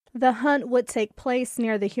The hunt would take place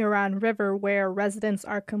near the Huron River, where residents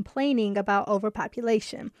are complaining about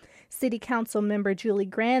overpopulation. City Council member Julie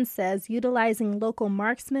Grand says utilizing local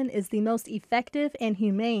marksmen is the most effective and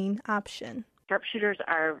humane option. Sharpshooters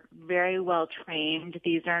are very well trained.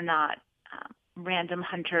 These are not random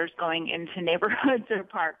hunters going into neighborhoods or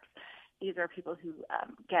parks. These are people who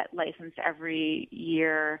get licensed every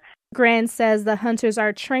year. Grand says the hunters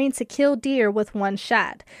are trained to kill deer with one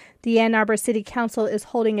shot. The Ann Arbor City Council is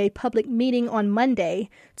holding a public meeting on Monday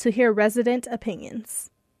to hear resident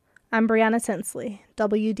opinions. I'm Brianna Tinsley,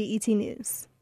 WDET News.